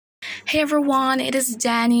Hey everyone, it is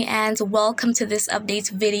Dani and welcome to this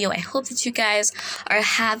update video. I hope that you guys are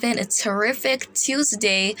having a terrific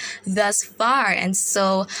Tuesday thus far. And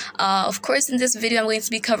so, of course, in this video, I'm going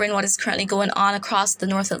to be covering what is currently going on across the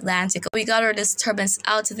North Atlantic. We got our disturbance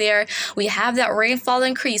out there. We have that rainfall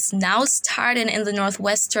increase now starting in the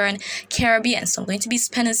Northwestern Caribbean. So I'm going to be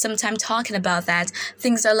spending some time talking about that.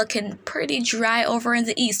 Things are looking pretty dry over in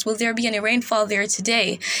the east. Will there be any rainfall there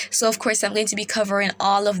today? So, of course, I'm going to be covering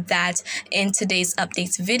all of that in today's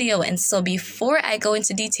updates video. And so before I go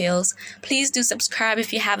into details, please do subscribe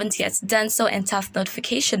if you haven't yet done so and tap the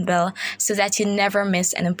notification bell so that you never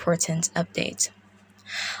miss an important update.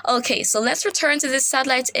 Okay, so let's return to this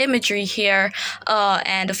satellite imagery here.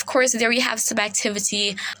 And of course, there we have some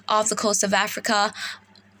activity off the coast of Africa.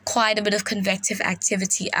 Quite a bit of convective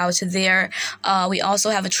activity out there. We also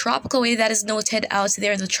have a tropical wave that is noted out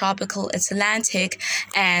there, the tropical Atlantic,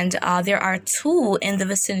 and there are two in the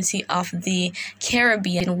vicinity of the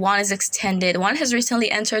Caribbean. One is extended, one has recently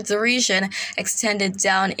entered the region, extended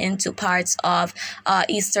down into parts of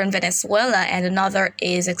eastern Venezuela, and another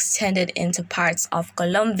is extended into parts of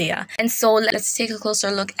Colombia. And so let's take a closer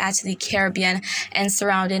look at the Caribbean and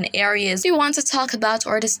surrounding areas. We want to talk about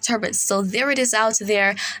our disturbance. So there it is out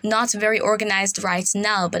there. Not very organized right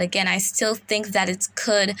now, but again, I still think that it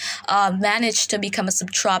could manage to become a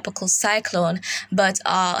subtropical cyclone. But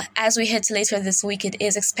as we hit later this week, it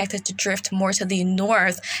is expected to drift more to the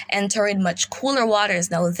north, entering much cooler waters.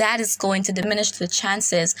 Now, that is going to diminish the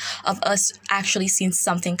chances of us actually seeing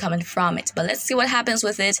something coming from it. But let's see what happens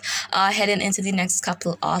with it heading into the next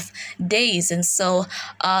couple of days. And so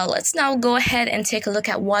let's now go ahead and take a look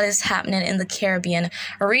at what is happening in the Caribbean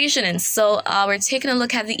region. And so we're taking a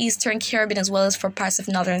look at the Eastern Caribbean as well as for parts of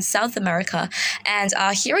Northern and South America. And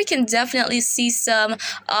here we can definitely see some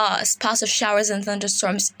spots of showers and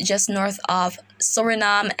thunderstorms just north of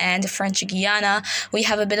Suriname and French Guiana. We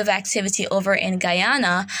have a bit of activity over in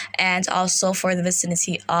Guyana and also for the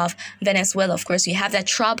vicinity of Venezuela. Of course, we have that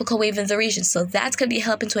tropical wave in the region, so that could be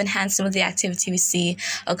helping to enhance some of the activity we see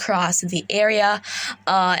across the area.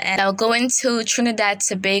 And I'll go into Trinidad,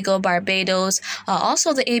 Tobago, Barbados,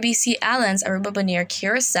 also the ABC Islands, Aruba near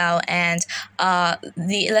Curacao, and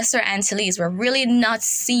the Lesser Antilles. We're really not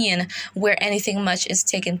seeing where anything much is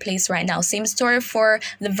taking place right now. Same story for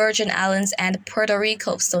the Virgin Islands and Puerto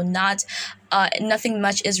Rico, so nothing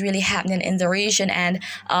much is really happening in the region. And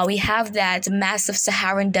we have that massive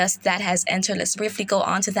Saharan dust that has entered. Let's briefly go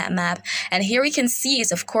onto that map, and here we can see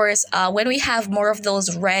is, of course, when we have more of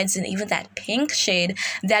those reds and even that pink shade,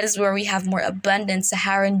 that is where we have more abundant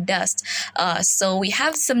Saharan dust. So we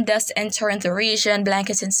have some dust entering the region,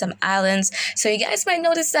 blanketing some islands. So you guys might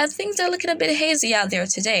notice that things are looking a bit hazy out there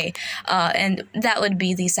today, and that would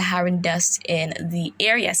be the Saharan dust in the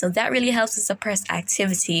area. So that really helps to suppress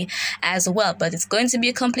activity as well. But it's going to be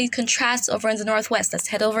a complete contrast over in the northwest. Let's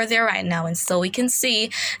head over there right now. And so we can see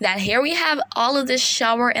that here we have all of this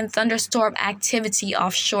shower and thunderstorm activity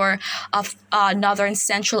offshore of northern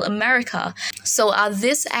Central America. So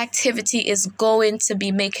this activity is going to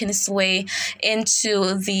be making its way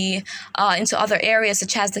into the into other areas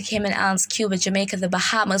such as the Cayman Islands, Cuba, Jamaica, the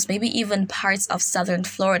Bahamas, maybe even parts of southern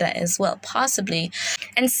Florida as well, possibly.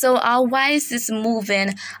 And so why is this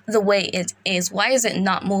moving the way it is? Why is it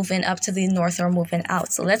not moving up to the north or moving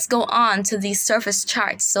out? So let's go on to the surface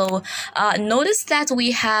chart. So notice that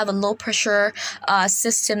we have a low pressure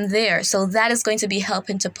system there. So that is going to be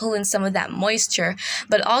helping to pull in some of that moisture.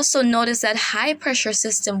 But also notice that high pressure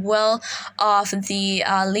system well off the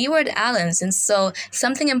Leeward Islands. And so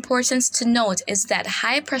something important to note is that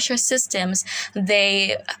high pressure systems,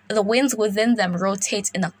 the winds within them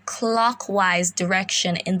rotate in a clockwise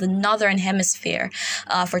direction in the northern hemisphere.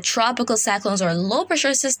 For tropical cyclones or low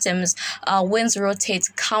pressure systems, winds rotate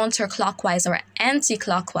counterclockwise or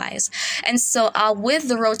anti-clockwise. And so with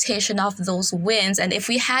the rotation of those winds, and if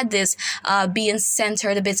we had this being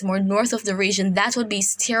centered a bit more north of the region, that would be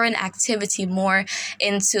steering activity more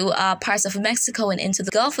into parts of Mexico and into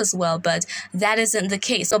the Gulf as well, but that isn't the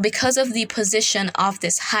case. So because of the position of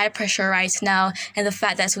this high pressure right now and the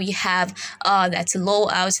fact that we have that low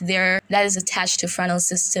out there that is attached to frontal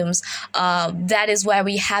systems, that is why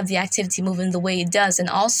we have the activity moving the way it does. And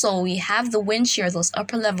also we have the wind shear, those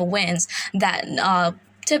upper level winds that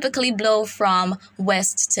typically blow from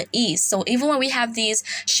west to east. So even when we have these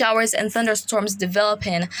showers and thunderstorms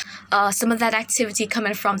developing, some of that activity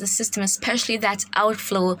coming from the system, especially that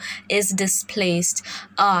outflow, is displaced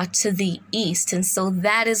to the east. And so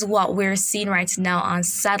that is what we're seeing right now on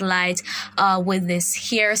satellite with this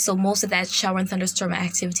here. So most of that shower and thunderstorm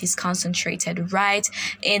activity is concentrated right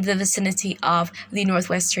in the vicinity of the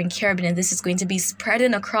northwestern Caribbean, and this is going to be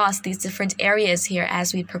spreading across these different areas here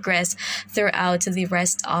as we progress throughout the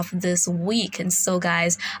rest of this week. And so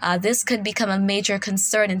guys, this could become a major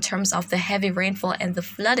concern in terms of the heavy rainfall and the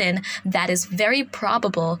flooding that is very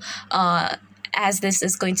probable as this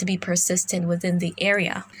is going to be persistent within the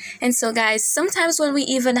area. And so guys, sometimes when we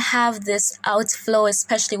even have this outflow,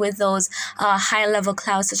 especially with those high level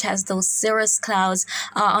clouds such as those cirrus clouds,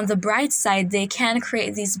 on the bright side they can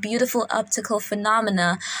create these beautiful optical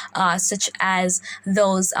phenomena such as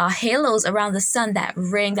those halos around the sun, that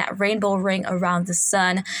rainbow ring around the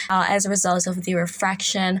sun, as a result of the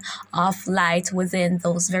refraction of light within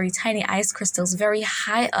those very tiny ice crystals very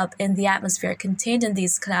high up in the atmosphere contained in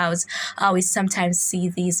these clouds. We sometimes see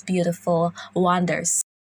these beautiful wonders.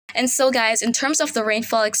 And so guys, in terms of the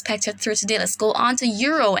rainfall expected through today, let's go on to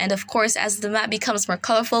Euro. And of course, as the map becomes more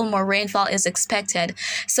colorful, more rainfall is expected.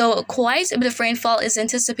 So quite a bit of rainfall is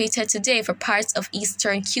anticipated today for parts of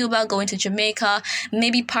eastern Cuba, going to Jamaica,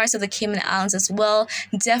 maybe parts of the Cayman Islands as well.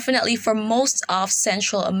 Definitely for most of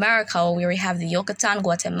Central America, where we have the Yucatan,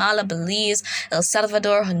 Guatemala, Belize, El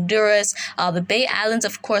Salvador, Honduras, the Bay Islands,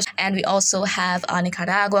 of course. And we also have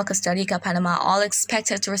Nicaragua, Costa Rica, Panama, all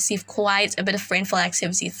expected to receive quite a bit of rainfall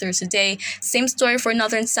activity through today. Same story for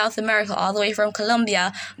northern South America, all the way from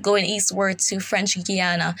Colombia going eastward to French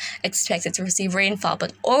Guiana, expected to receive rainfall.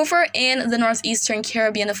 But over in the northeastern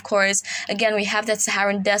Caribbean, of course, again, we have that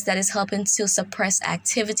Saharan dust that is helping to suppress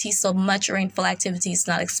activity, so much rainfall activity is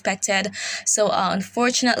not expected. So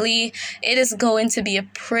unfortunately, it is going to be a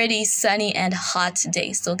pretty sunny and hot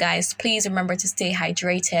day. So guys, please remember to stay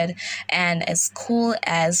hydrated and as cool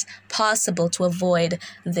as possible to avoid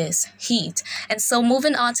this heat. And so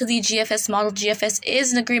moving on to the GFS model, GFS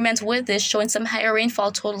is in agreement with this, showing some higher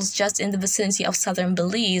rainfall totals just in the vicinity of southern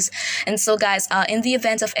Belize. And so guys, in the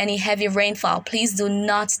event of any heavy rainfall, please do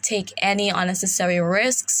not take any unnecessary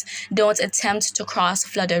risks. Don't attempt to cross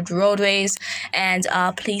flooded roadways, and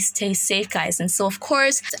please stay safe, guys. And so of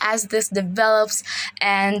course, as this develops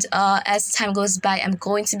and as time goes by, I'm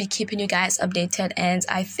going to be keeping you guys updated, and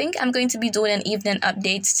I think I'm going to be doing an evening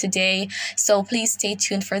update today, so please stay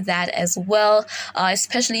tuned for that as well,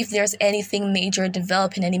 especially if there's anything major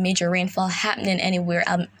developing, any major rainfall happening anywhere.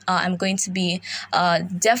 I'm going to be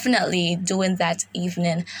definitely doing that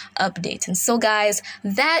evening update. And so guys,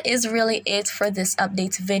 that is really it for this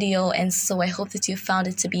update video, and so I hope that you found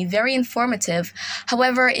it to be very informative.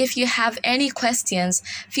 However, if you have any questions,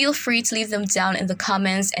 feel free to leave them down in the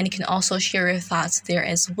comments, and you can also share your thoughts there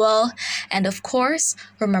as well. And of course,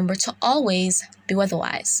 remember to always be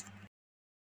weatherwise.